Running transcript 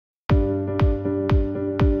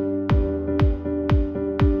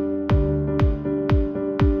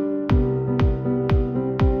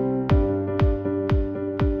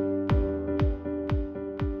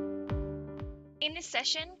this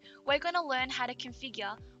session, we're going to learn how to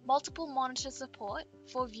configure multiple monitor support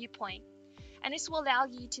for ViewPoint, and this will allow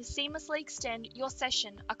you to seamlessly extend your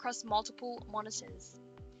session across multiple monitors.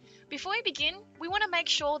 Before we begin, we want to make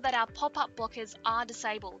sure that our pop-up blockers are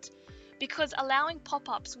disabled, because allowing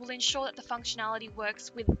pop-ups will ensure that the functionality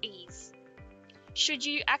works with ease. Should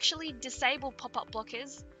you actually disable pop-up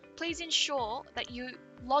blockers, please ensure that you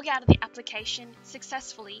log out of the application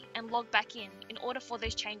successfully and log back in order for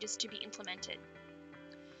those changes to be implemented.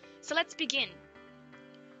 So let's begin.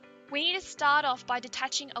 We need to start off by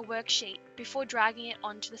detaching a worksheet before dragging it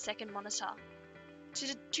onto the second monitor.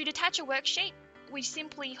 To detach a worksheet, we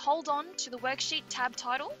simply hold on to the worksheet tab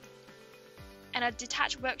title and a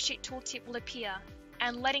detach worksheet tooltip will appear,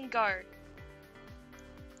 and letting go.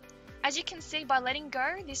 As you can see, by letting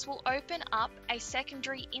go, this will open up a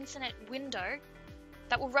secondary internet window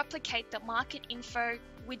that will replicate the market info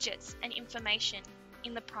widgets and information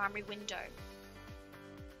in the primary window.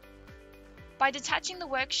 By detaching the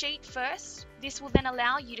worksheet first, this will then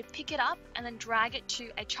allow you to pick it up and then drag it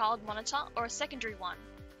to a child monitor or a secondary one.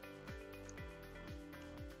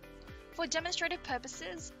 For demonstrative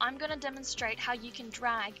purposes, I'm going to demonstrate how you can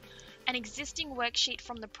drag an existing worksheet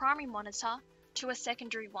from the primary monitor to a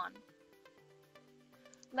secondary one.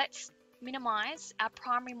 Let's minimize our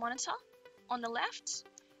primary monitor on the left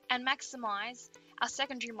and maximize our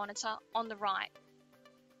secondary monitor on the right.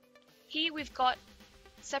 Here we've got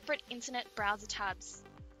separate internet browser tabs.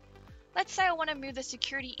 Let's say I want to move the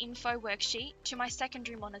security info worksheet to my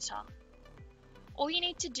secondary monitor. All you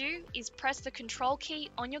need to do is press the Control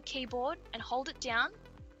key on your keyboard and hold it down,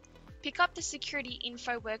 pick up the security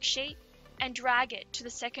info worksheet and drag it to the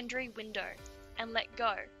secondary window and let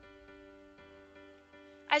go.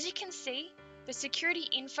 As you can see, the security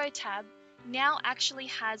info tab now actually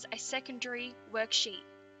has a secondary worksheet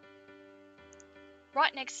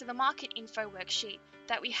right next to the market info worksheet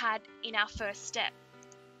that we had in our first step.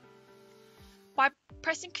 By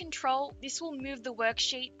pressing Control, this will move the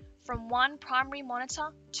worksheet from one primary monitor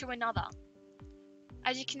to another.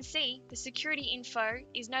 As you can see, the security info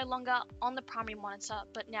is no longer on the primary monitor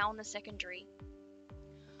but now on the secondary.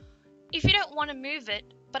 If you don't want to move it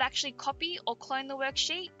but actually copy or clone the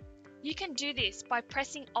worksheet, you can do this by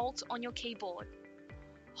pressing Alt on your keyboard,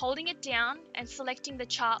 holding it down and selecting the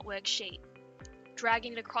chart worksheet,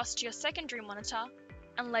 dragging it across to your secondary monitor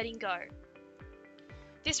and letting go.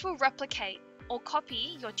 This will replicate or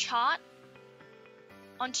copy your chart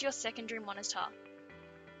onto your secondary monitor.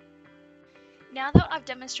 Now that I've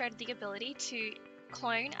demonstrated the ability to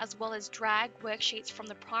clone as well as drag worksheets from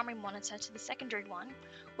the primary monitor to the secondary one,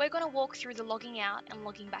 we're going to walk through the logging out and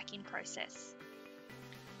logging back in process.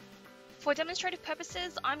 For demonstrative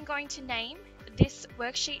purposes, I'm going to name this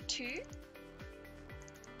worksheet 2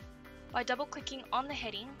 by double clicking on the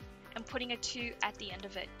heading and putting a 2 at the end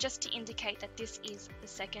of it, just to indicate that this is the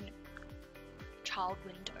second child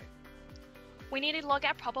window. We need to log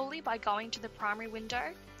out properly by going to the primary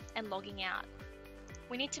window and logging out.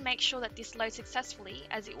 We need to make sure that this loads successfully,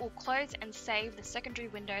 as it will close and save the secondary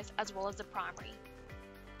windows as well as the primary.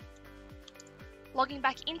 Logging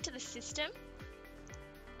back into the system,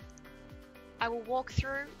 I will walk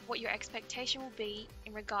through what your expectation will be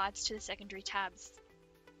in regards to the secondary tabs.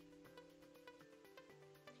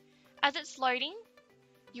 As it's loading,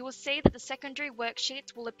 you will see that the secondary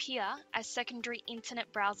worksheets will appear as secondary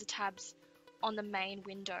internet browser tabs on the main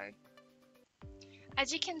window.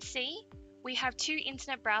 As you can see, we have 2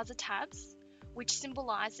 internet browser tabs, which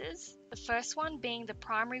symbolizes the first one being the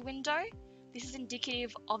primary window. This is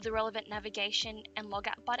indicative of the relevant navigation and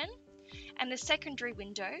logout button, and the secondary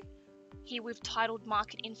window, here we've titled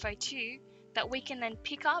Market Info 2, that we can then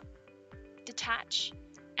pick up, detach,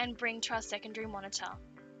 and bring to our secondary monitor.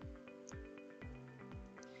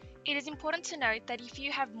 It is important to note that if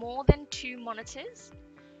you have more than 2 monitors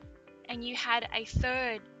and you had a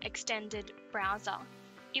third extended browser,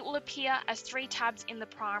 it will appear as 3 tabs in the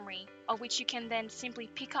primary, of which you can then simply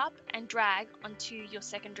pick up and drag onto your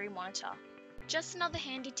secondary monitor. Just another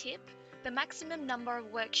handy tip, the maximum number of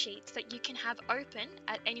worksheets that you can have open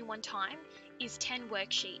at any one time is 10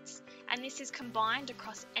 worksheets, and this is combined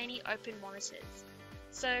across any open monitors.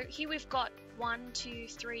 So here we've got 1, 2,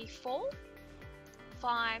 3, 4,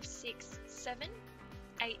 5, 6, 7,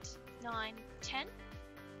 8, 9, 10.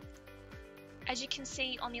 As you can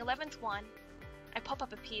see on the 11th one, a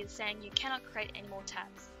pop-up appears saying you cannot create any more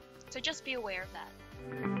tabs. So just be aware of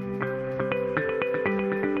that.